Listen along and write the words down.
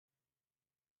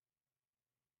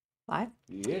Live?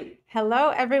 Yeah.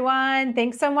 Hello, everyone.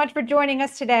 Thanks so much for joining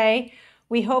us today.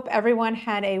 We hope everyone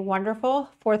had a wonderful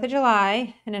 4th of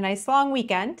July and a nice long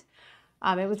weekend.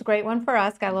 It was a great one for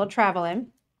us, got a little travel in.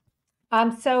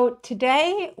 So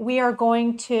today we are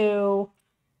going to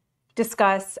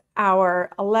discuss our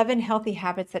 11 healthy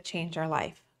habits that change our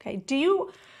life. Okay, do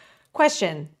you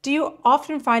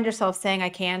often find yourself saying I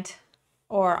can't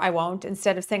or I won't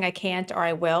instead of saying I can't or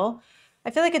I will? I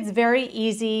feel like it's very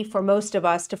easy for most of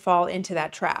us to fall into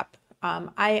that trap.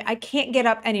 I can't get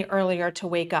up any earlier to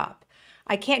wake up.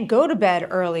 I can't go to bed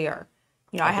earlier.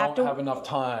 I don't have enough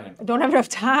time. I don't have enough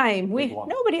time.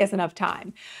 Nobody has enough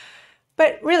time.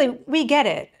 But really, we get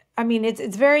it. I mean,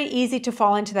 it's very easy to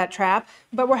fall into that trap,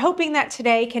 but we're hoping that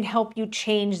today can help you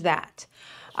change that.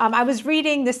 I was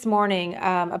reading this morning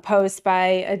a post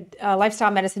by a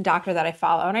lifestyle medicine doctor that I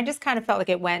follow, and I just kind of felt like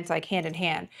it went like hand in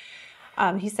hand.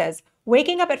 He says,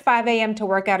 waking up at 5 a.m. to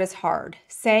work out is hard.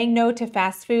 Saying no to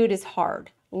fast food is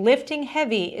hard. Lifting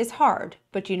heavy is hard.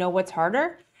 But you know what's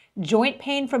harder? Joint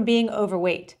pain from being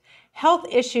overweight. Health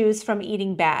issues from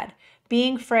eating bad.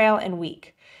 Being frail and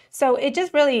weak. So it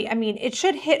just really, I mean, it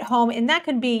should hit home, and that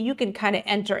can be, you can kind of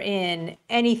enter in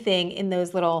anything in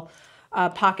those little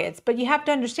pockets. But you have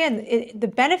to understand the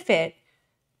benefit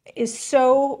is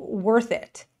so worth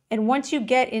it. And once you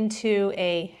get into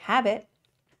a habit,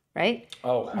 right?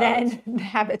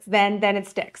 Habits. Then it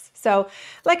sticks. So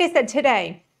like I said,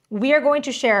 today, we are going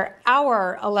to share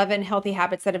our 11 healthy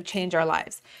habits that have changed our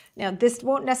lives. Now, this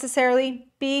won't necessarily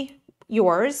be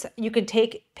yours. You can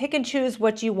pick and choose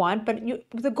what you want, but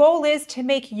the goal is to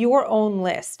make your own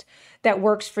list that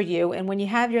works for you. And when you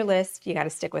have your list, you got to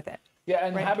stick with it. Yeah,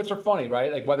 and habits are funny,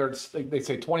 right? Like whether it's, like they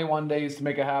say 21 days to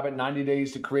make a habit, 90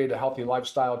 days to create a healthy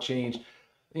lifestyle change.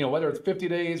 You know, whether it's 50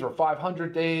 days or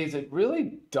 500 days, it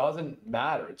really doesn't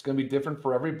matter. It's going to be different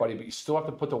for everybody, but you still have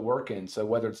to put the work in. So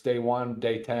whether it's day 1,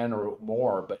 day 10 or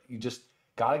more, but you just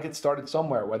got to get started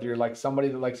somewhere, whether you're like somebody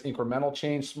that likes incremental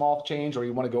change, small change, or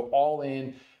you want to go all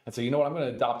in and say, you know what, I'm going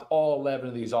to adopt all 11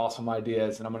 of these awesome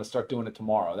ideas and I'm going to start doing it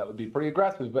tomorrow. That would be pretty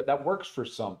aggressive, but that works for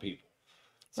some people.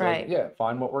 So, right. Yeah,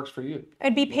 find what works for you.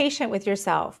 And be patient with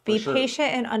yourself. Be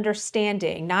patient and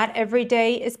understanding. Not every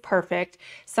day is perfect.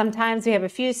 Sometimes we have a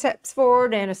few steps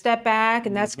forward and a step back,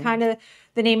 and that's kind of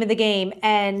the name of the game.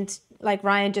 And like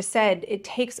Ryan just said, it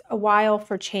takes a while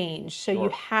for change. So you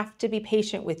have to be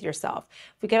patient with yourself.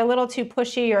 If we get a little too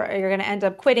pushy, or you're going to end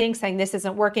up quitting, saying this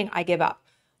isn't working, I give up.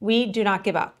 We do not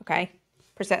give up, okay?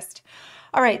 Persist.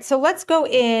 All right, so let's go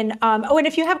in. And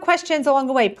if you have questions along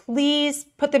the way, please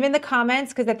put them in the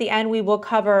comments, because at the end we will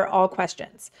cover all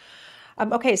questions.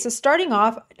 Okay, so starting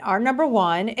off, our number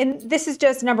 1, and this is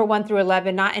just number 1 through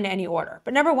 11, not in any order,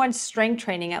 but number 1, strength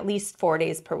training at least 4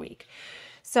 days per week.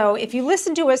 So if you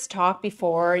listen to us talk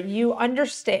before, you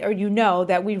understand, or you know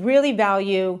that we really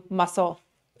value muscle.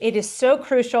 It is so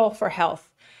crucial for health.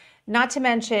 Not to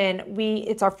mention,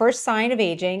 it's our first sign of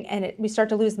aging, and we start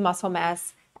to lose muscle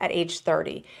mass at age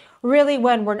 30. Really,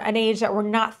 when we're at an age that we're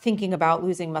not thinking about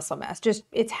losing muscle mass, just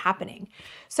it's happening.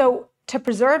 So to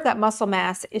preserve that muscle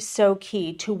mass is so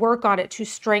key. To work on it, to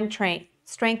strength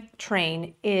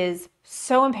train is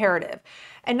so imperative.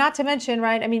 And not to mention,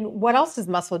 right, I mean, what else does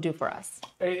muscle do for us?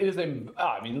 It is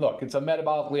look, it's a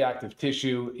metabolically active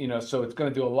tissue, so it's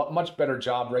going to do a much better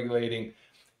job regulating,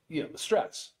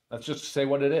 stress. Let's just say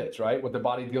what it is, right? What the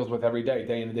body deals with every day,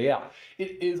 day in and day out.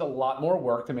 It is a lot more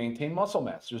work to maintain muscle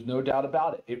mass. There's no doubt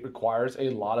about it. It requires a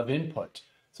lot of input.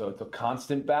 So it's a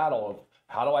constant battle of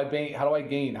how do I gain, how do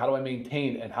I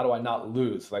maintain, and how do I not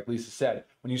lose? Like Lisa said,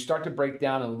 when you start to break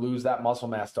down and lose that muscle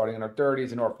mass starting in our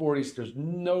 30s and our 40s, there's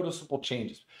noticeable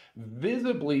changes.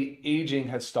 Visibly, aging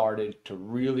has started to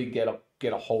really get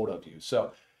a hold of you.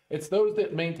 So it's those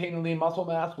that maintain lean muscle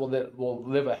mass will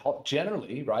live a health,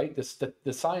 generally, right?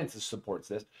 The science supports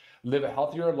this, live a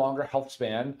healthier, longer health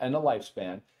span and a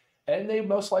lifespan. And they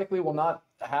most likely will not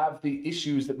have the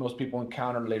issues that most people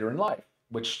encounter later in life,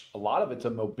 which a lot of it's a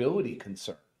mobility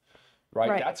concern,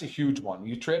 right? That's a huge one.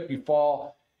 You trip, you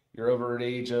fall, you're over an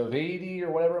age of 80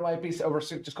 or whatever it might be,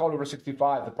 just call it over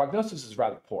 65. The prognosis is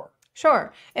rather poor.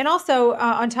 Sure. And also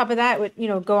on top of that,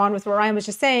 go on with what Ryan was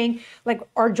just saying, like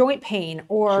our joint pain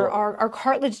or our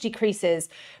cartilage decreases.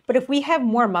 But if we have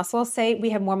more muscle, say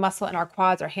we have more muscle in our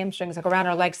quads, our hamstrings, like around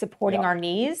our legs, supporting our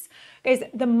knees, guys,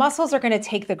 the muscles are going to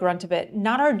take the grunt of it,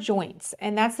 not our joints.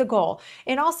 And that's the goal.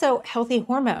 And also healthy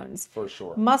hormones. For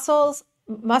sure.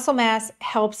 Muscle mass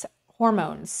helps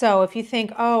hormones. So if you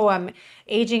think, oh, I'm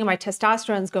aging and my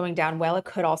testosterone's going down, well, it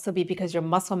could also be because your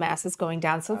muscle mass is going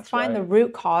down. So let's find the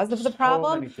root cause of the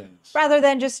problem rather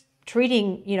than just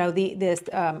treating,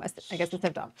 the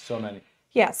symptom. So many.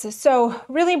 Yes, so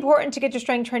really important to get your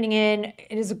strength training in.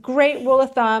 It is a great rule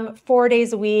of thumb, 4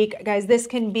 days a week. Guys, this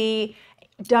can be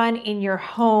done in your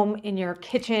home, in your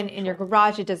kitchen, in your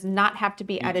garage. It does not have to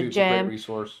be at a YouTube's a great gym.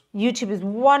 resource. YouTube is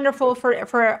wonderful for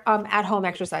at-home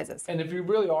exercises. And if you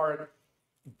really are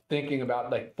thinking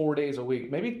about like 4 days a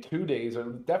week, maybe 2 days, or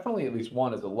definitely at least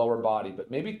one is the lower body,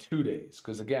 but maybe 2 days,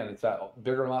 because again, it's that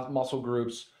bigger muscle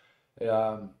groups.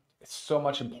 It's so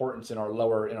much importance in our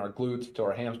glutes, to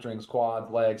our hamstrings,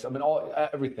 quads, legs. I mean,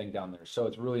 everything down there. So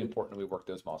it's really important that we work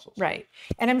those muscles. Right.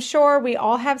 And I'm sure we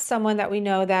all have someone that we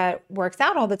know that works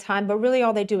out all the time, but really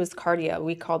all they do is cardio.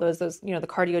 We call those the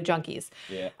cardio junkies.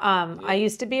 Yeah. I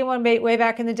used to be one way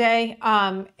back in the day.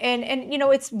 And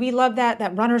we love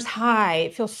that runner's high.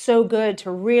 It feels so good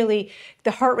to really the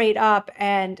heart rate up,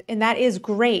 and that is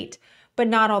great. But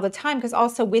not all the time, because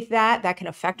also with that can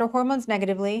affect our hormones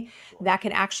negatively. Sure. That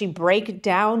can actually break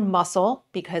down muscle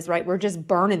because, right, we're just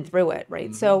burning through it, right?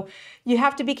 Mm-hmm. So you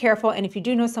have to be careful. And if you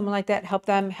do know someone like that, help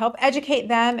educate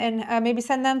them, and maybe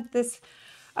send them this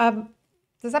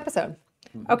episode.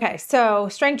 Mm-hmm. Okay, so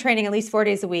strength training at least 4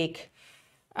 days a week.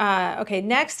 Okay,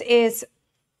 next is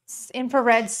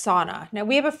infrared sauna. Now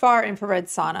we have a far infrared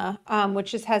sauna,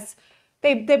 which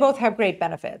they both have great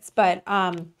benefits, but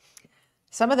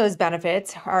some of those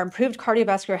benefits are improved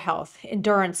cardiovascular health,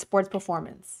 endurance, sports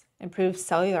performance, improved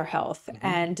cellular health, mm-hmm.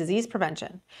 and disease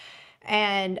prevention.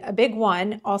 And a big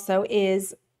one also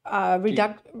is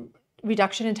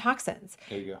reduction in toxins.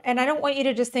 There you go. And I don't want you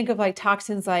to just think of like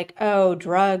toxins like, oh,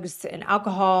 drugs and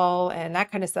alcohol and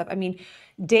that kind of stuff. I mean,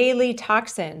 daily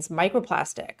toxins,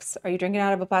 microplastics. Are you drinking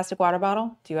out of a plastic water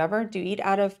bottle? Do you eat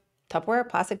out of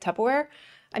plastic Tupperware?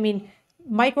 I mean,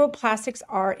 microplastics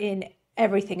are in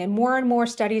everything. And more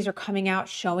studies are coming out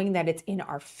showing that it's in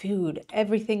our food,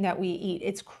 everything that we eat.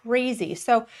 It's crazy.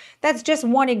 So that's just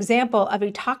one example of a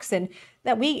toxin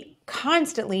that we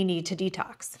constantly need to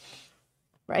detox,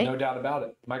 right? No doubt about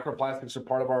it. Microplastics are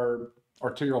part of our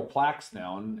arterial plaques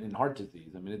now in heart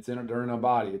disease. I mean, they're in our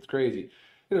body. It's crazy.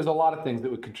 There's a lot of things that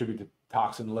would contribute to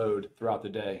toxin load throughout the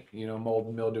day. Mold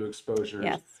and mildew exposures.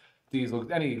 Yes.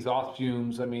 Any exhaust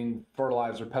fumes, I mean,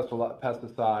 fertilizer,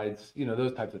 pesticides,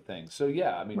 those types of things. So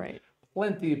yeah, I mean, right.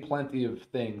 plenty of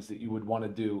things that you would want to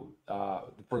do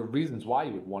for reasons why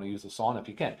you would want to use a sauna if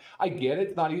you can. I get it,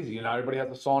 it's not easy. Everybody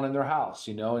has a sauna in their house,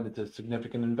 and it's a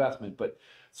significant investment, but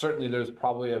certainly there's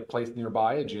probably a place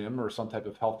nearby, a gym or some type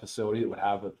of health facility that would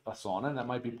have a sauna, and that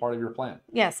might be part of your plan.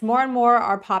 Yes, more and more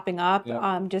are popping up,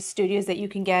 Yep. Just studios that you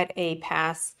can get a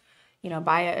pass,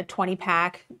 buy a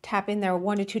 20-pack, tap in there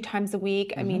 1 to 2 times a week.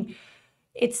 Mm-hmm. I mean,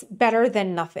 it's better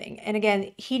than nothing. And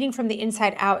again, heating from the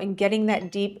inside out and getting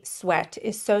that deep sweat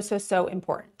is so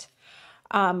important.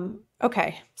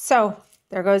 Okay, so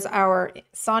there goes our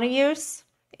sauna use.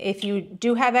 If you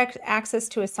do have access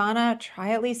to a sauna,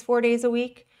 try at least 4 days a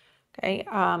week. Okay.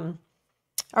 All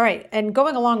right. And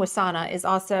going along with sauna is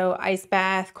also ice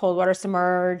bath, cold water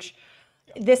submerge.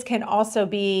 This can also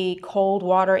be cold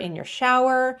water in your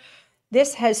shower.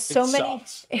 This has so many.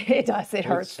 Sucks. It does. It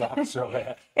hurts. It sucks so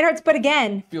bad. It hurts. But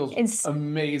again, feels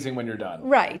amazing when you're done.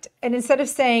 Right. And instead of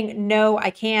saying, no, I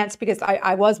can't, because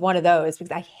I was one of those,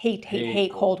 because I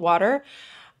hate cold water.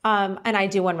 And I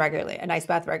do one regularly, an ice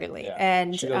bath regularly. Yeah,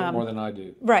 and she does it more than I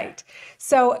do. Right.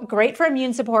 So great for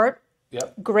immune support.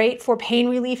 Yep. Great for pain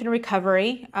relief and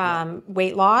recovery,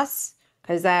 weight loss,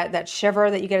 because that shiver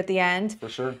that you get at the end. For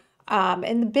sure.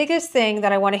 And the biggest thing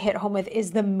that I want to hit home with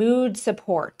is the mood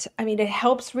support. I mean, it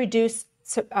helps reduce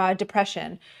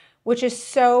depression, which is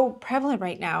so prevalent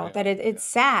right now that it's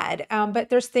sad. But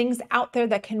there's things out there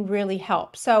that can really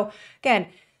help. So again,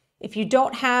 if you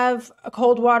don't have a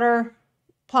cold water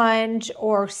plunge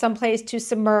or someplace to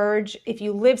submerge, if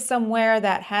you live somewhere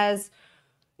that has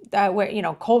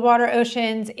cold water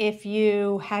oceans, if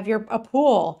you have a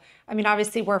pool. I mean,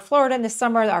 obviously we're Florida in the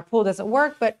summer, our pool doesn't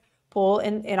work, but pool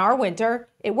in our winter,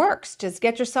 it works. Just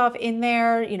get yourself in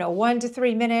there, 1 to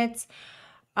 3 minutes,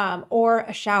 or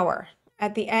a shower.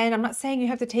 At the end, I'm not saying you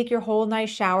have to take your whole nice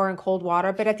shower in cold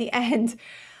water, but at the end,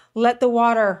 let the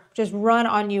water just run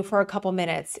on you for a couple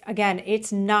minutes. Again,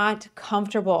 it's not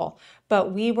comfortable,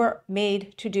 but we were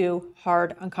made to do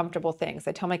hard, uncomfortable things.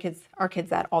 I tell our kids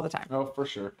that all the time. Oh, for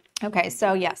sure. Okay,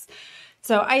 so yes.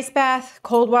 So ice bath,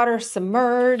 cold water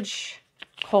submerge,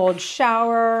 cold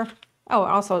shower. Oh,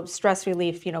 also stress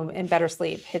relief, and better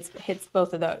sleep hits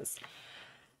both of those.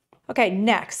 Okay,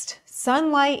 next,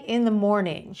 sunlight in the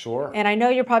morning. Sure. And I know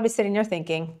you're probably sitting there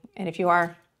thinking, and if you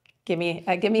are, give me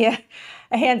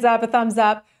a hands up, a thumbs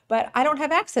up. But I don't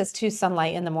have access to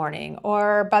sunlight in the morning,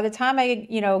 or by the time I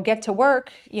get to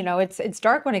work, it's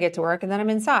dark when I get to work, and then I'm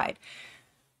inside.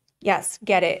 Yes,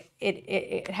 get it.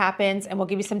 It happens, and we'll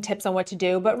give you some tips on what to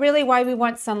do. But really, why we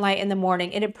want sunlight in the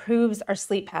morning, it improves our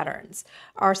sleep patterns.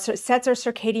 Sets our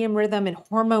circadian rhythm and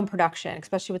hormone production,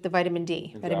 especially with the vitamin D.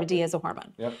 Exactly. Vitamin D is a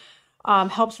hormone. Yep.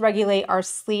 Helps regulate our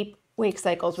sleep-wake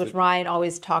cycles, which Ryan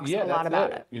always talks a lot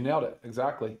about it. You nailed it.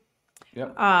 Exactly.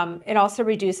 Yep. It also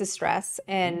reduces stress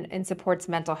and supports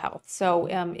mental health. So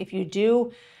if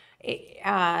you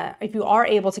are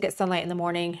able to get sunlight in the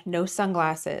morning, no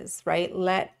sunglasses, right?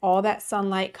 Let all that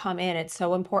sunlight come in. It's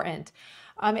so important.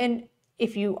 And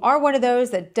if you are one of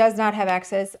those that does not have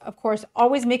access, of course,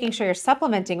 always making sure you're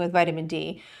supplementing with vitamin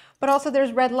D, but also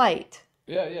there's red light.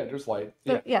 Yeah, there's light.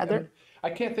 I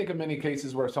can't think of many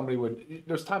cases where somebody would,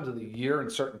 there's times of the year in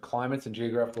certain climates and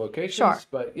geographical locations. Sure.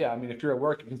 But yeah, I mean, if you're at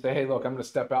work, you can say, hey, look, I'm going to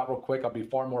step out real quick. I'll be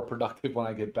far more productive when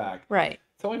I get back. Right.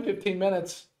 It's only 15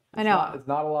 minutes. I know. It's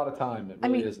not a lot of time. It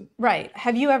really isn't. Right.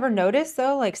 Have you ever noticed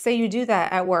though, like say you do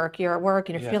that at work, you're at work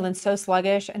and you're feeling so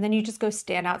sluggish and then you just go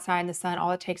stand outside in the sun.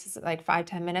 All it takes is like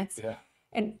 5-10 minutes. Yeah.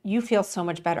 And you feel so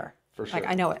much better. For sure. Like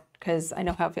I know it because I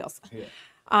know how it feels.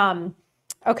 Yeah.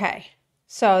 Okay.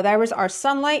 So that was our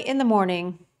sunlight in the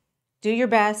morning. Do your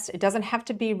best. It doesn't have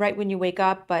to be right when you wake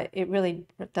up, but it really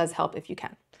does help if you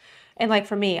can. And like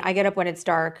for me, I get up when it's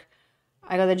dark.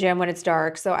 I go to the gym when it's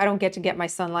dark, so I don't get to get my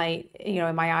sunlight,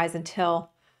 in my eyes until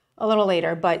a little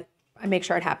later, but I make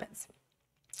sure it happens.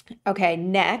 Okay,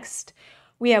 next,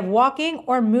 we have walking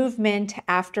or movement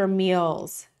after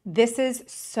meals. This is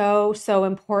so, so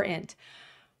important.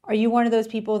 Are you one of those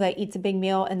people that eats a big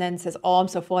meal and then says, oh, I'm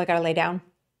so full, I gotta lay down?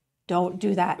 Don't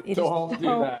do that. Don't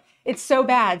do that. It's so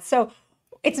bad. So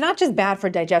it's not just bad for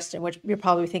digestion, which you're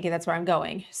probably thinking that's where I'm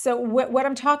going. So what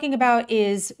I'm talking about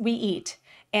is we eat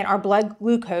and our blood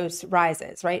glucose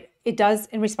rises, right? It does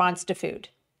in response to food.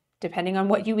 Depending on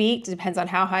what you eat, depends on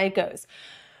how high it goes.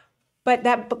 But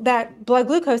that blood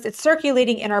glucose, it's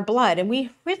circulating in our blood and we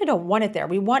really don't want it there.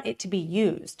 We want it to be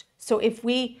used. So if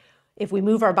we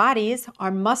move our bodies,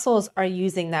 our muscles are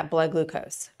using that blood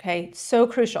glucose, okay? So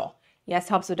crucial. Yes,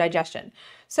 helps with digestion.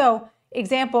 So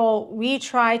example, we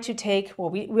try to take,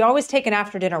 we always take an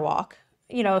after dinner walk.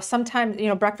 Sometimes,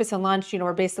 breakfast and lunch,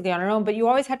 we're basically on our own, but you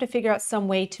always have to figure out some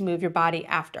way to move your body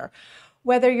after.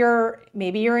 Whether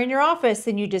maybe you're in your office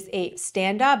and you just ate,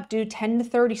 stand up, do 10 to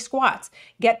 30 squats,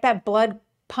 get that blood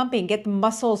pumping, get the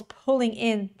muscles pulling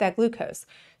in that glucose.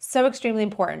 So extremely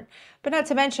important. But not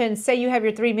to mention, say you have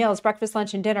your 3 meals, breakfast,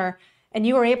 lunch, and dinner, and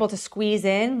you are able to squeeze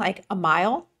in like a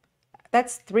mile.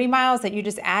 That's 3 miles that you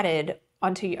just added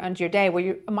onto your day,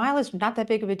 where a mile is not that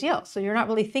big of a deal. So you're not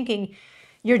really thinking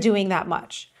you're doing that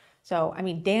much. So, I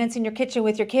mean, dance in your kitchen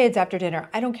with your kids after dinner.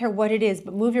 I don't care what it is,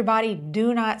 but move your body.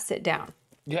 Do not sit down.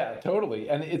 Yeah, totally.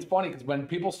 And it's funny because when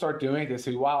people start doing it, they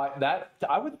say, wow,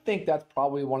 I would think that's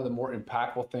probably one of the more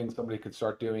impactful things somebody could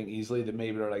start doing easily, that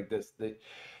maybe they're like this.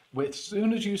 As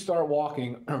soon as you start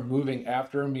walking or moving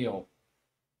after a meal,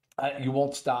 you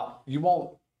won't stop. You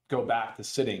won't go back to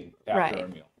sitting after a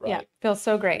meal. Right? Yeah, feels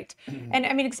so great. And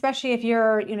I mean, especially if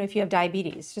if you have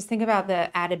diabetes, just think about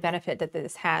the added benefit that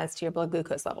this has to your blood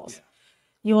glucose levels. Yeah.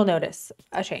 You will notice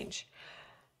a change.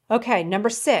 Okay, number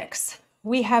 6,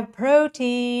 we have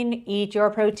protein. Eat your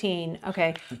protein.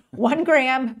 Okay, 1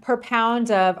 gram per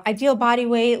pound of ideal body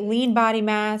weight, lean body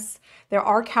mass. There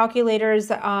are calculators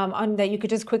that you could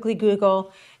just quickly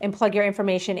Google and plug your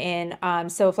information in.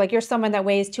 So if you're someone that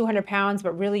weighs 200 pounds,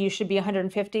 but really you should be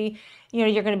 150,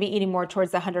 you're going to be eating more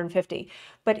towards the 150.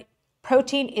 But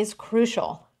protein is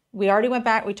crucial. We already went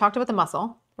back, we talked about the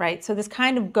muscle, right? So this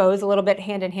kind of goes a little bit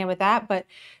hand in hand with that, but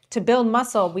to build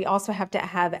muscle, we also have to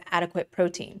have adequate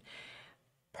protein.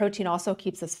 Protein also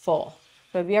keeps us full.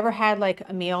 So have you ever had like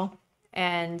a meal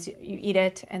and you eat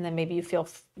it and then maybe you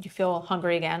feel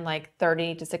hungry again like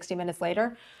 30 to 60 minutes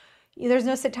later? There's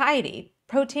no satiety.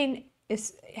 Protein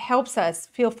helps us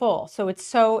feel full. So it's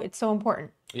so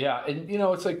important. Yeah, and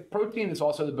it's like protein is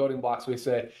also the building blocks. We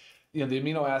say, the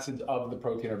amino acids of the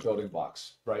protein are building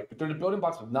blocks, right? But they're the building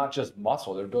blocks of not just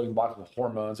muscle. They're building blocks of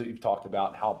hormones that you've talked about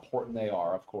and how important they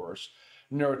are, of course.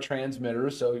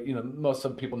 Neurotransmitters. So, most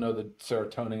of people know the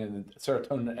serotonin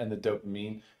and the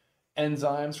dopamine.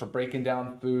 Enzymes for breaking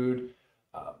down food,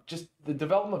 just the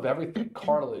development of everything,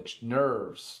 cartilage,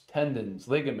 nerves, tendons,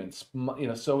 ligaments,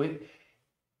 so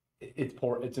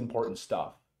it's important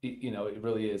stuff. It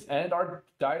really is. And our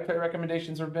dietary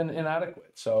recommendations have been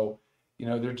inadequate. So,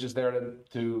 they're just there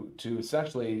to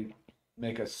essentially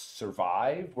make us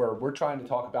survive, where we're trying to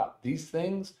talk about these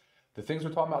things. The things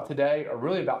we're talking about today are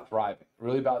really about thriving,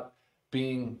 really about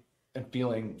being and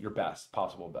feeling your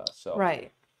possible best. So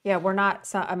right. Yeah, we're not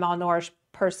a malnourished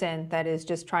person that is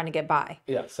just trying to get by.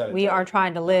 Yeah, We are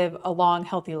trying to live a long,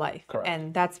 healthy life. Correct.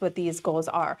 And that's what these goals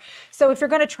are. So if you're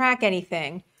going to track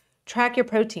anything, track your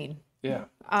protein. Yeah.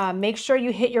 Make sure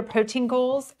you hit your protein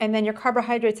goals, and then your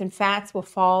carbohydrates and fats will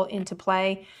fall into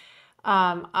play.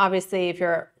 Obviously, if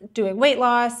you're doing weight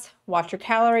loss, watch your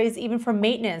calories. Even for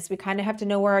maintenance, we kind of have to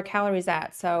know where our calories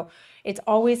at. So it's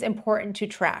always important to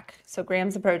track. So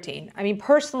grams of protein. I mean,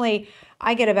 personally,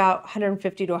 I get about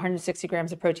 150 to 160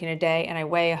 grams of protein a day, and I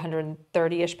weigh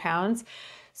 130-ish pounds.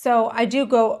 So I do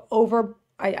go over.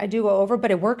 I do go over, but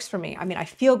it works for me. I mean, I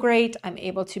feel great. I'm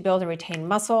able to build and retain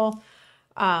muscle.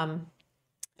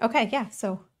 Okay, yeah.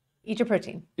 So eat your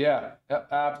protein. Yeah,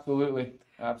 absolutely,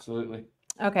 absolutely.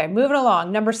 Okay, moving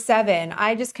along. Number 7,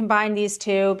 I just combined these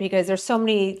two because there's so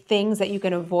many things that you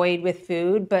can avoid with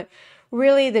food, but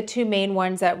really the two main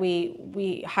ones that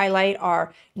we highlight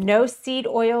are no seed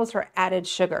oils or added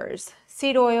sugars.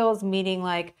 Seed oils meaning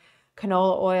like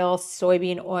canola oil,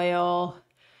 soybean oil,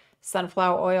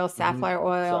 sunflower oil, safflower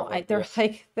oil.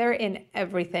 They're in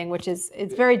everything, which is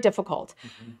it's very difficult.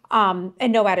 And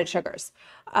no added sugars.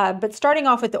 But starting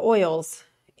off with the oils,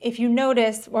 if you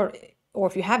notice or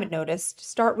if you haven't noticed,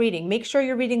 start reading. Make sure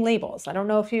you're reading labels. I don't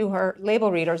know if you are label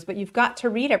readers, but you've got to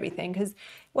read everything because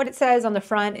what it says on the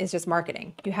front is just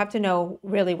marketing. You have to know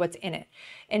really what's in it.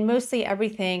 And mostly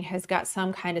everything has got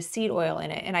some kind of seed oil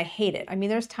in it, and I hate it. I mean,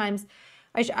 there's times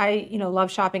I love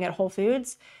shopping at Whole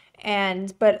Foods,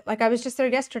 but like I was just there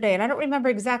yesterday, and I don't remember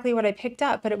exactly what I picked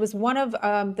up, but it was one of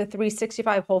the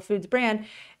 365 Whole Foods brand,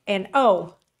 and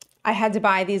I had to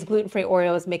buy these gluten-free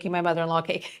Oreos making my mother-in-law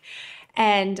cake.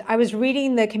 And I was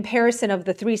reading the comparison of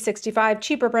the 365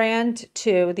 cheaper brand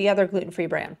to the other gluten-free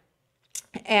brand.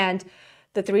 And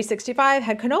the 365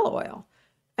 had canola oil.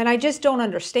 And I just don't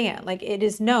understand. Like, it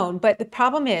is known. But the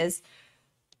problem is,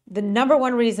 the number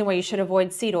one reason why you should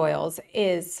avoid seed oils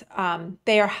is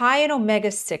they are high in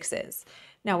omega-6s.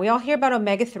 Now, we all hear about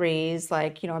omega-3s,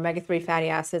 like, omega-3 fatty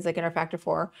acids, like in factor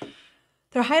 4.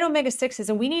 They're high in omega-6s,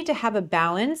 and we need to have a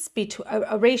balance,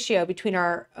 a ratio between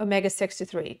our omega-6 to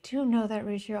 3. Do you know that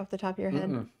ratio off the top of your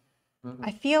head?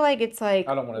 I feel like it's like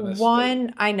I don't want to miss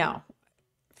 1. I know.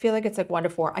 I feel like it's like 1 to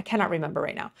 4. I cannot remember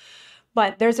right now.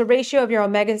 But there's a ratio of your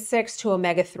omega-6 to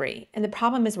omega-3. And the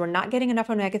problem is we're not getting enough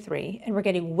omega-3, and we're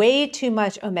getting way too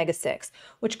much omega-6,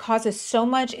 which causes so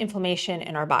much inflammation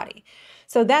in our body.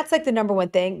 So that's like the number one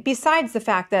thing, besides the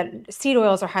fact that seed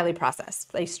oils are highly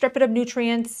processed. They strip it of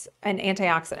nutrients and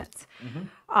antioxidants.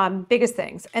 Biggest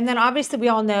things. And then obviously we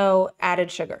all know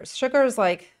added sugars. Sugar is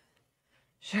the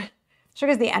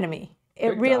enemy.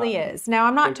 It really is. Now,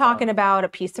 I'm not talking about a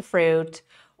piece of fruit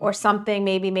or something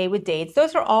maybe made with dates.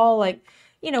 Those are all like,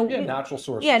 natural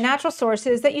sources. Yeah, natural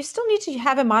sources that you still need to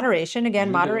have in moderation.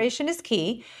 Again, moderation is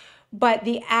key. But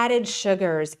the added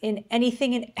sugars in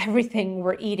anything and everything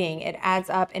we're eating, it adds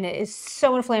up, and it is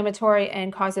so inflammatory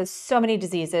and causes so many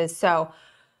diseases. So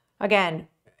again,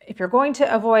 if you're going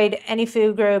to avoid any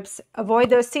food groups, avoid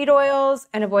those seed oils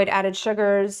and avoid added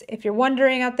sugars. If you're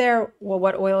wondering out there, well,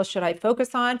 what oil should I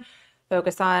focus on?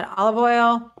 Focus on olive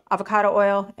oil, avocado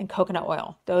oil, and coconut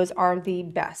oil. Those are the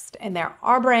best. And there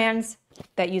are brands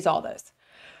that use all those.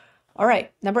 All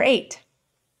right, number 8.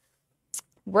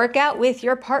 Work out with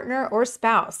your partner or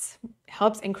spouse.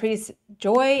 Helps increase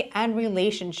joy and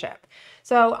relationship.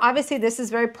 So obviously this is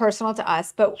very personal to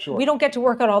us, but we don't get to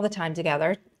work out all the time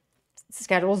together.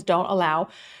 Schedules don't allow.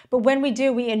 But when we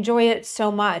do, we enjoy it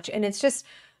so much. And it's just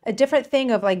a different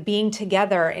thing of like being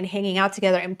together and hanging out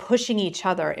together and pushing each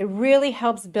other. It really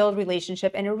helps build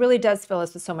relationship, and it really does fill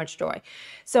us with so much joy.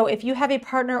 So if you have a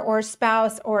partner or a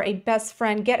spouse or a best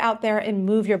friend, get out there and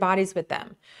move your bodies with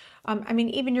them. I mean,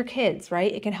 even your kids,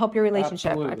 right? It can help your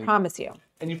relationship. Absolutely. I promise you.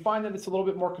 And you find that it's a little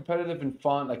bit more competitive and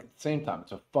fun, like at the same time.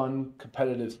 It's a fun,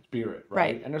 competitive spirit,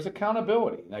 right? And there's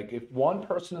accountability. Like if one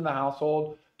person in the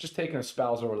household, just taking a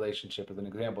spousal relationship as an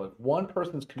example, if one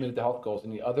person's committed to health goals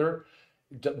and the other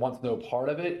wants no part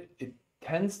of it, it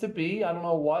tends to be, I don't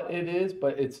know what it is,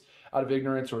 but it's out of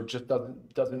ignorance or just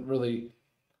doesn't really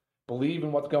believe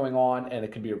in what's going on, and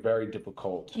it can be a very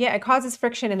difficult. Yeah, it causes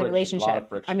friction in the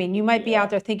relationship. I mean, you might be out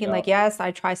there thinking like, yes,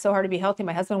 I try so hard to be healthy.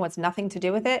 My husband wants nothing to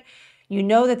do with it. You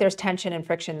know that there's tension and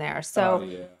friction there. So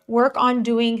work on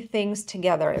doing things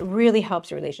together. It really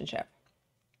helps your relationship.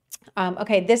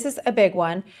 Okay, this is a big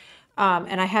one.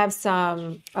 And I have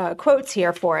some quotes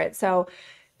here for it. So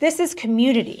this is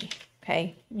community.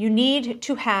 Okay, you need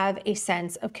to have a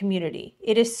sense of community.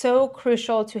 It is so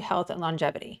crucial to health and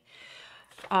longevity.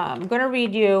 I'm going to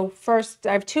read you first.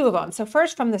 I have 2 of them. So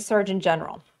first from the Surgeon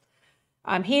General.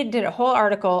 He did a whole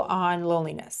article on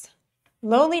loneliness.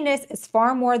 Loneliness is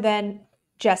far more than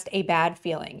just a bad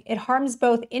feeling. It harms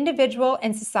both individual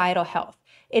and societal health.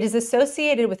 It is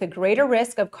associated with a greater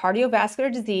risk of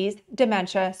cardiovascular disease,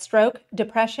 dementia, stroke,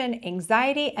 depression,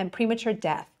 anxiety, and premature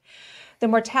death. The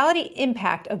mortality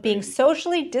impact of being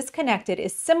socially disconnected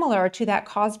is similar to that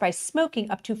caused by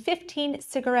smoking up to 15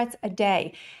 cigarettes a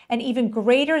day, and even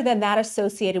greater than that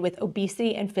associated with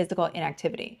obesity and physical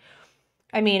inactivity.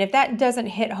 I mean, if that doesn't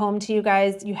hit home to you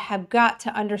guys, you have got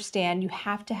to understand you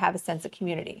have to have a sense of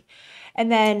community.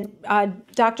 And then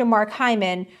Dr. Mark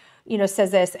Hyman,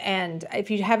 says this, and if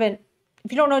you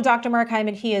don't know Dr. Mark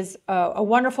Hyman, he is a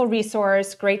wonderful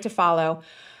resource, great to follow.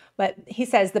 But he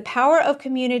says, the power of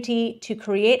community to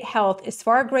create health is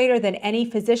far greater than any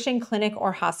physician, clinic,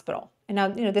 or hospital. And now,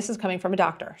 this is coming from a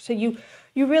doctor. So you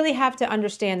really have to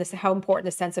understand this, how important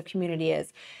the sense of community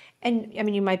is. And I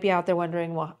mean, you might be out there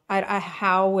wondering, well,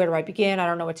 where do I begin? I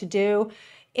don't know what to do.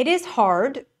 It is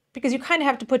hard because you kind of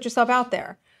have to put yourself out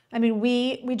there. I mean,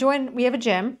 we have a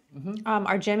gym.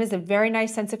 Our gym is a very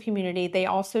nice sense of community. They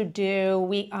also do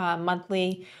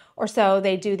monthly or so,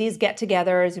 they do these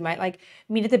get-togethers. You might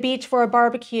meet at the beach for a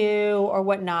barbecue or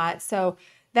whatnot. So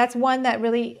that's one that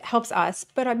really helps us.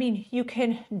 But I mean, you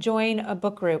can join a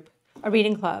book group, a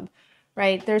reading club,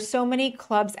 right? There's so many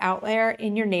clubs out there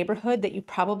in your neighborhood that you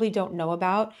probably don't know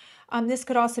about. This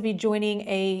could also be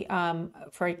joining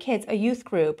for kids, a youth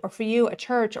group, or for you, a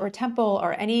church or a temple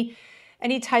or any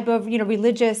type of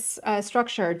religious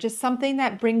structure, just something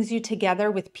that brings you together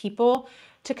with people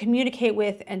to communicate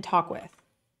with and talk with.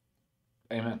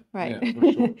 Amen. Right. Yeah,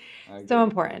 for sure. So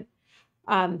important.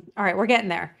 All right, we're getting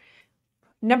there.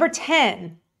 Number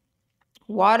 10,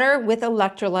 water with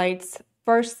electrolytes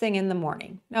first thing in the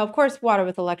morning. Now, of course, water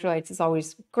with electrolytes is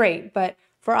always great, but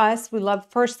for us, we love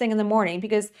first thing in the morning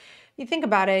because you think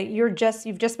about it, you've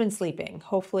just been sleeping,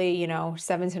 hopefully,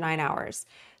 7 to 9 hours.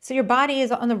 So your body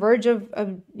is on the verge of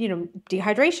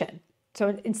dehydration.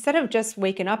 So instead of just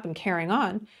waking up and carrying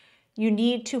on, you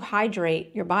need to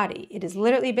hydrate your body. It has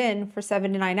literally been for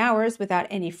 7 to 9 hours without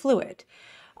any fluid.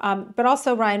 But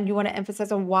also, Ryan, you want to emphasize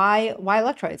on why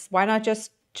electrolytes? Why not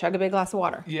just chug a big glass of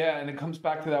water? Yeah, and it comes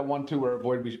back to that one too, where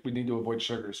we need to avoid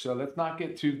sugar. So let's not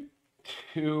get too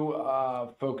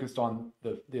focused on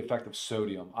the effect of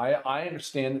sodium. I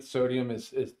understand that sodium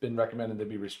has been recommended to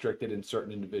be restricted in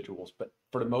certain individuals, but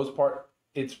for the most part,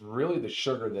 it's really the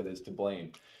sugar that is to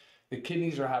blame. The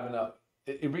kidneys are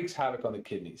it wreaks havoc on the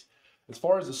kidneys. As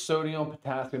far as the sodium,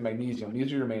 potassium, magnesium,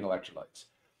 these are your main electrolytes.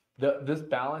 This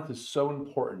balance is so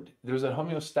important. There's a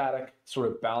homeostatic sort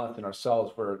of balance in our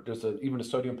cells where there's even a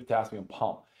sodium potassium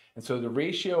pump. And so the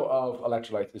ratio of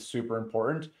electrolytes is super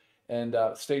important. And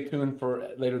stay tuned for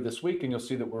later this week, and you'll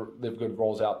see that LiveGood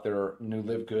rolls out their new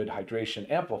LiveGood hydration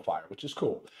amplifier, which is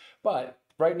cool. But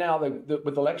right now, with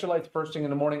electrolytes first thing in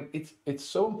the morning, it's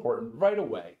so important right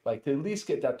away, to at least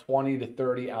get that 20 to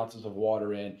 30 ounces of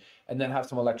water in, and then have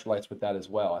some electrolytes with that as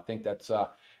well. I think that's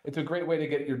it's a great way to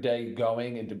get your day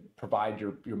going and to provide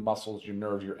your muscles, your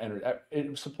nerves, your energy.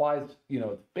 It supplies,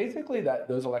 basically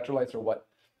those electrolytes are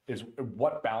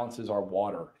what balances our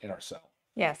water in our cell.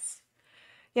 Yes.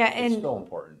 Yeah, and it's so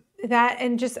important. That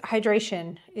and just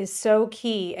hydration is so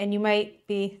key. And you might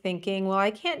be thinking, well, I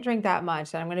can't drink that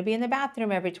much. I'm going to be in the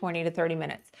bathroom every 20 to 30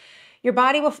 minutes. Your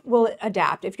body will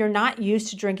adapt. If you're not used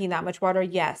to drinking that much water,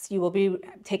 yes, you will be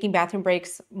taking bathroom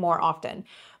breaks more often.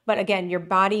 But again, your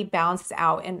body balances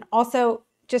out. And also,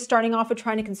 just starting off with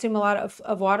trying to consume a lot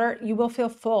of water, you will feel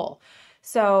full.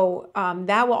 So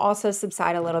that will also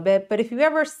subside a little bit. But if you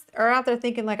ever are out there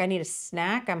thinking I need a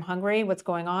snack, I'm hungry, what's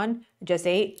going on? I just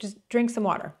ate, just drink some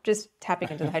water, just tapping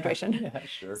into the hydration. Yeah,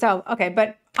 sure. So, okay.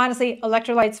 But honestly,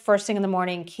 electrolytes first thing in the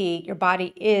morning, key. Your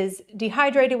body is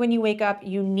dehydrated when you wake up.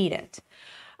 You need it.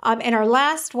 And our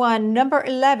last one, number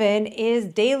 11, is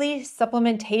daily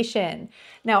supplementation.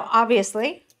 Now,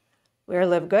 obviously, we're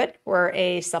LiveGood. We're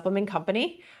a supplement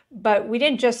company, but we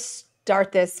didn't just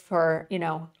start this for,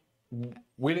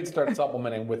 We didn't start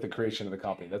supplementing with the creation of the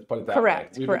company. Let's put it that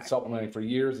Correct, way. We've correct. been supplementing for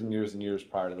years and years and years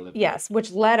prior to LiveGood. Yes,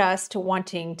 which led us to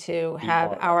wanting to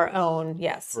have our own,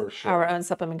 For sure. our own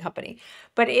supplement company.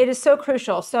 But it is so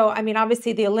crucial. So, I mean,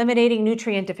 obviously the eliminating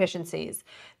nutrient deficiencies,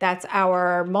 that's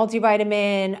our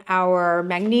multivitamin, our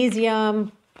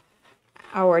magnesium,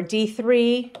 our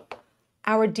D3,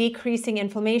 our decreasing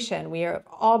inflammation. We are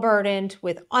all burdened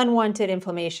with unwanted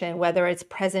inflammation, whether it's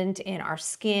present in our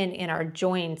skin, in our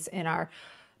joints, in our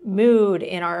mood,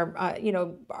 in our,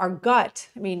 our gut.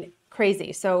 I mean,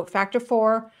 crazy. So factor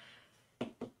 4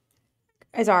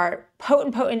 is our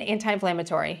potent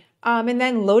anti-inflammatory. And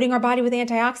then loading our body with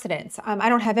antioxidants. I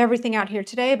don't have everything out here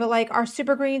today, but our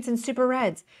super greens and super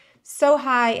reds, so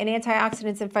high in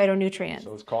antioxidants and phytonutrients.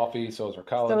 So is coffee, so is our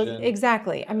collagen.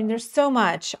 Exactly. I mean, there's so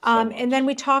much. And then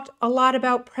we talked a lot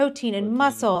about protein and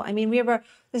muscle. I mean,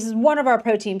 this is one of our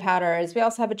protein powders. We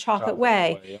also have a chocolate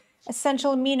whey. Yeah.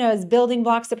 Essential aminos, building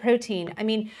blocks of protein. I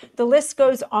mean, the list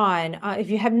goes on. If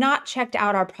you have not checked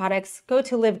out our products, go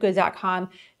to livegood.com.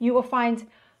 You will find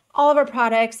all of our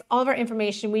products, all of our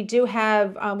information. We do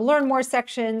have learn more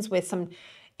sections with some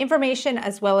information,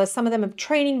 as well as some of them have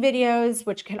training videos,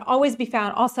 which can always be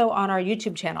found also on our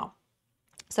YouTube channel.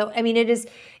 So, I mean,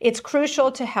 it's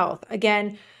crucial to health.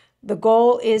 Again, the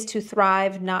goal is to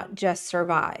thrive, not just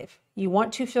survive. You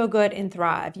want to feel good and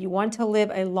thrive. You want to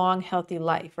live a long, healthy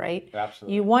life, right?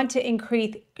 Absolutely. You want to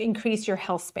increase your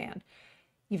health span.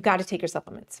 You've got to take your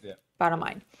supplements. Yeah. Bottom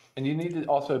line. And you need to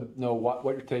also know what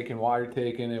you're taking, why you're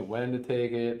taking it, when to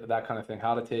take it, that kind of thing,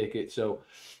 how to take it. So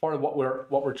part of what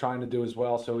we're trying to do as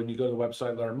well. So when you go to the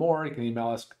website, learn more, you can email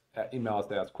us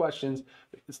to ask questions.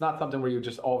 It's not something where you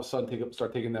just all of a sudden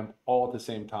start taking them all at the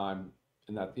same time.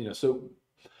 And that, so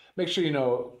make sure you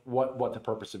know what the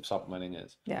purpose of supplementing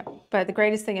is. Yeah, but the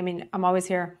greatest thing, I mean, I'm always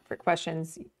here for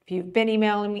questions. If you've been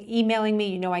emailing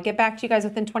me, I get back to you guys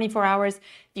within 24 hours. If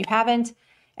you haven't,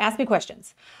 ask me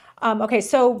questions. Okay,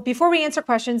 so before we answer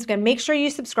questions, again, make sure you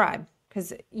subscribe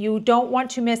because you don't want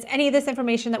to miss any of this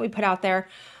information that we put out there.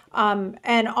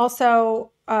 And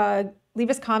also leave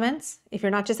us comments. If you're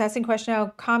not just asking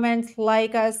questions, comments,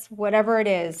 like us, whatever it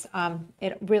is.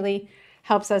 It really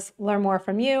helps us learn more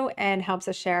from you and helps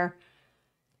us share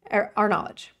our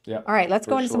knowledge. Yeah. All right, let's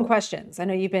go into some questions. I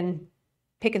know you've been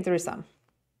picking through some.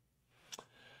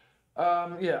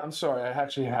 Yeah, I'm sorry, I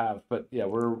actually have, but yeah,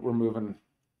 we're moving.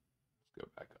 Let's go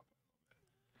back up.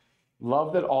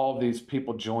 Love that all of these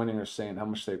people joining are saying how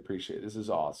much they appreciate it. This is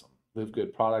awesome.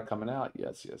 LiveGood product coming out.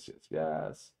 Yes.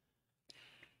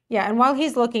 Yeah, and while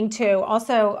he's looking too,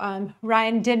 also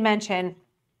Ryan did mention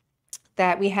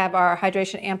that we have our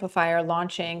hydration amplifier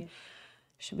launching.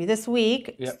 Should be this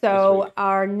week. Yep, so this week.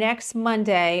 Our next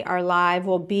Monday, our live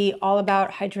will be all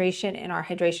about hydration and our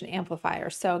hydration amplifier.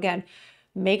 So again,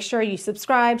 make sure you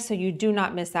subscribe so you do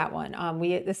not miss that one.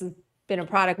 This has been a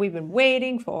product we've been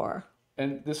waiting for.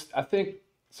 And this, I think,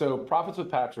 so Profits with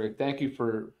Patrick, thank you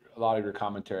for a lot of your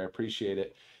commentary. I appreciate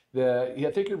it.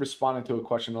 I think you're responding to a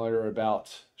question earlier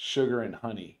about sugar and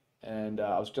honey. And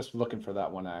I was just looking for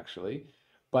that one actually.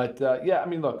 But yeah, I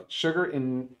mean, look, sugar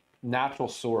in natural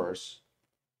source,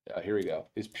 here we go,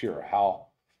 is pure. How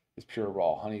is pure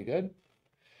raw? Honey good?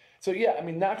 So yeah, I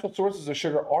mean, natural sources of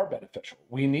sugar are beneficial.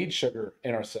 We need sugar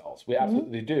in our cells. We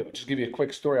absolutely do. Just give you a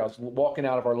quick story. I was walking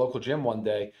out of our local gym one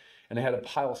day and they had a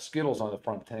pile of Skittles on the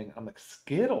front thing. I'm like,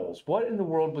 Skittles? What in the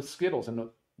world was Skittles? And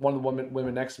one of the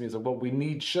women next to me is like, well, we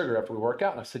need sugar after we work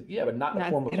out. And I said, yeah, but not in the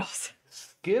form of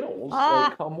Skittles.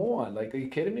 Like, come on. Like, are you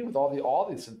kidding me? With all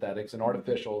these synthetics and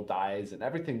artificial dyes and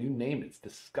everything, you name it, it's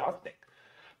disgusting.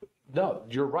 No,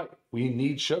 you're right. We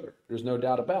need sugar. There's no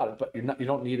doubt about it. But you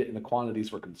don't need it in the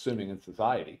quantities we're consuming in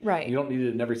society. Right. You don't need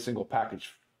it in every single packaged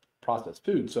processed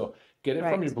food. So get it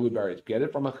from your blueberries. Get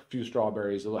it from a few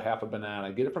strawberries, half a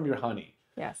banana. Get it from your honey.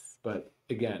 Yes. But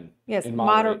again, yes, in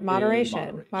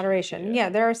moderation. Yeah,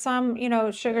 there are some,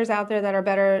 sugars out there that are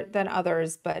better than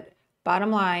others. But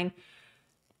bottom line,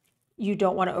 you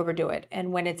don't want to overdo it.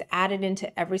 And when it's added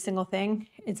into every single thing,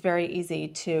 it's very easy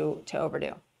to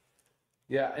overdo.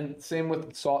 Yeah, and same with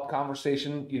the salt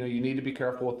conversation. You need to be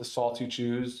careful with the salts you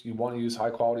choose. You want to use high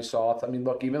quality salts. I mean,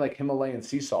 look, even like Himalayan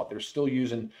sea salt, they're still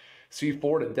using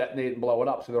C4 to detonate and blow it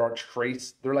up. So there are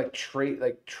trace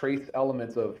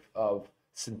elements of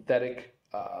synthetic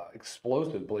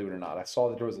explosive, believe it or not. I saw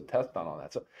that there was a test done on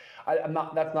that. So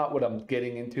that's not what I'm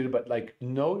getting into, but like,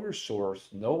 know your source,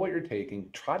 know what you're taking,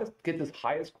 try to get this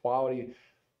highest quality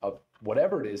of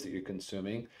whatever it is that you're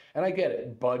consuming. And I get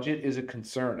it, budget is a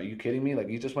concern. Are you kidding me? Like,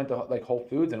 you just went to like Whole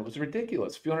Foods and it was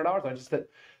ridiculous, a few $100. I just said,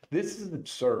 this is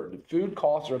absurd. The food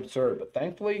costs are absurd. But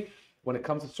thankfully, when it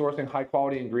comes to sourcing high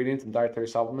quality ingredients and dietary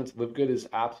supplements, LiveGood is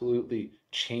absolutely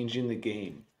changing the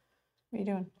game. What are you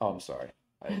doing? Oh, I'm sorry.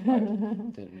 I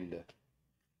didn't mean to.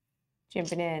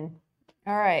 Jumping in.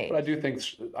 All right. But I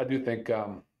do think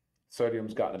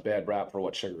sodium's gotten a bad rap for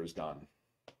what sugar has done.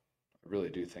 I really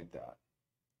do think that.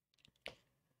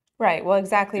 Right. Well,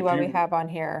 exactly what we have on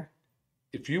here.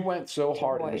 If you went so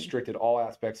hard and restricted all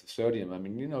aspects of sodium, I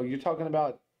mean, you're talking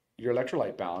about your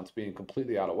electrolyte balance being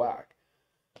completely out of whack.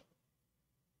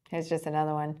 Here's just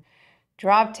another one.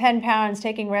 Drop 10 pounds,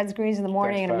 taking reds, greens in the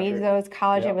morning, and amigos,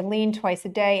 collagen with lean twice a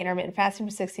day, intermittent fasting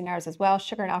for 16 hours as well.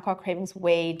 Sugar and alcohol cravings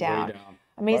way down.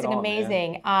 Amazing, right on,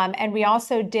 amazing. And we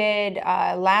also did,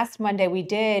 last Monday, we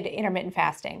did intermittent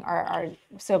fasting.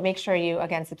 So make sure you,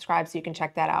 again, subscribe so you can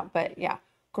check that out. But yeah,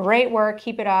 Great work.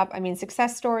 Keep it up. I mean,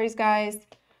 success stories, guys.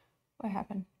 What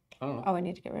happened? I don't know. Oh, I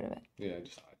need to get rid of it. Yeah,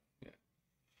 just yeah.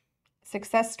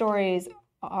 Success stories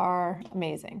are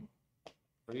amazing.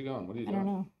 Where are you going? What are you I doing?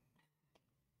 don't know.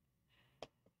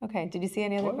 Okay. Did you see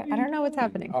any other? What are I don't you know what's doing?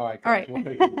 happening. All right. All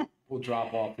right. We'll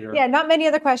drop off here. Yeah, not many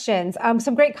other questions.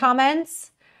 Some great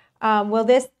comments. Will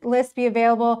this list be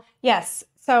available? Yes.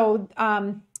 So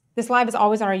this live is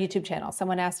always on our YouTube channel.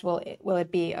 Someone asked, will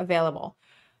it be available?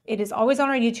 It is always on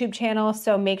our YouTube channel,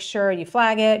 so make sure you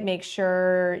flag it, make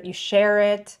sure you share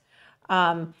it.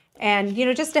 And, you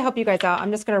know, just to help you guys out,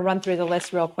 I'm just going to run through the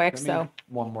list real quick.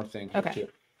 One more thing here, Okay. too.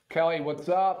 Kelly, what's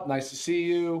up? Nice to see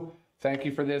you. Thank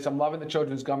you for this. I'm loving the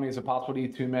children's gummies. Is it possible to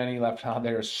eat too many? Left out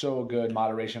there is so good.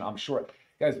 Moderation, I'm sure.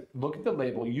 Guys, look at the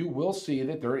label. You will see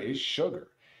that there is sugar.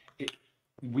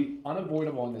 We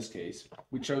unavoidable in this case.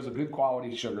 We chose a good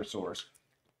quality sugar source.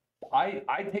 I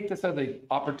take this as an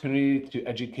opportunity to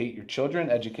educate your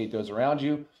children, educate those around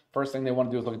you. First thing they want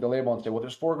to do is look at the label and say, well,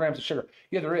 there's 4 grams of sugar.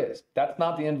 Yeah, there is. That's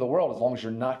not the end of the world as long as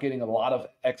you're not getting a lot of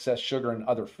excess sugar in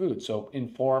other foods. So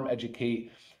inform,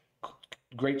 educate.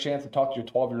 Great chance to talk to your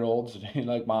 12-year-olds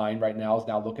like mine right now is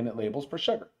now looking at labels for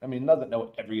sugar. I mean, doesn't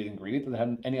know every ingredient, doesn't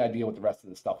have any idea what the rest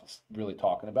of the stuff is really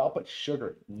talking about, but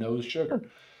sugar, knows sugar.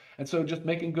 And so just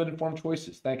making good informed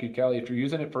choices. Thank you, Kelly. If you're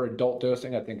using it for adult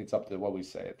dosing, I think it's up to what we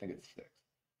say. I think it's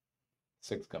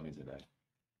 6 gummies a day.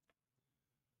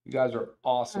 You guys are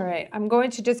awesome. All right. I'm going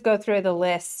to just go through the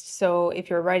list. So if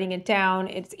you're writing it down,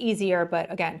 it's easier.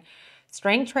 But again,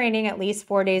 strength training at least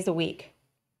 4 days a week.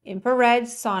 Infrared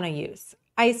sauna use,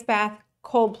 ice bath,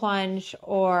 cold plunge,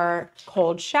 or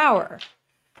cold shower.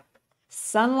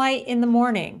 Sunlight in the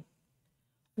morning.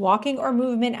 Walking or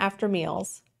movement after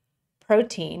meals.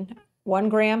 Protein, 1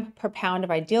 gram per pound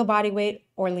of ideal body weight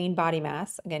or lean body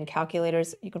mass. Again,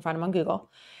 calculators, you can find them on Google.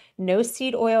 No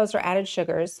seed oils or added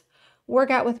sugars.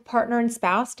 Work out with partner and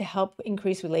spouse to help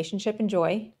increase relationship and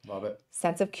joy. Love it.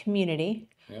 Sense of community.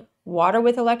 Yep. Water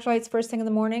with electrolytes first thing in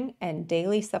the morning, and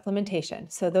daily are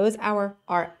So those are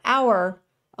our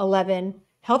 11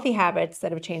 healthy habits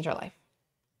that have changed our life.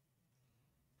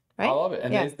 Right? I love it.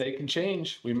 And yes. they can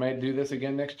change. We might do this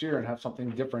again next year and have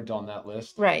something different on that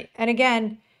list. Right. And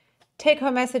again, take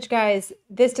home message, guys,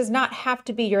 this does not have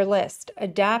to be your list.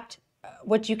 Adopt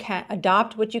what you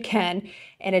can,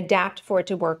 and adapt for it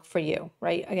to work for you,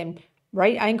 right? Again,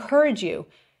 right? I encourage you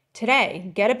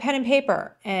today, get a pen and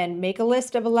paper and make a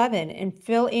list of 11 and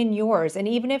fill in yours. And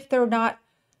even if they're not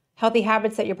healthy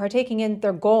habits that you're partaking in,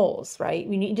 they're goals, right?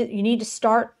 You need to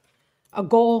start. A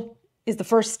goal is the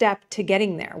first step to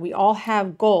getting there. We all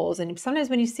have goals. And sometimes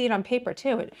when you see it on paper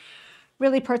too, it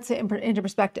really puts it into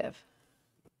perspective.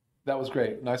 That was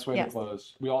great. Nice way to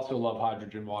close. We also love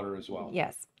hydrogen water as well.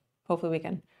 Yes. Hopefully we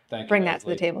can bring that to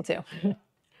the table too.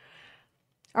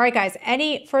 All right, guys,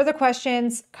 any further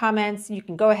questions, comments, you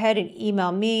can go ahead and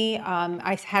email me.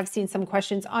 I have seen some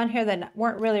questions on here that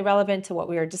weren't really relevant to what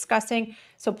we were discussing.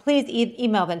 So please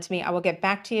email them to me. I will get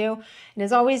back to you. And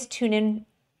as always, tune in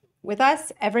with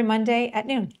us every Monday at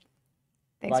noon.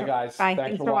 Bye, guys. Bye.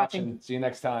 Thanks for watching. See you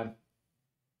next time.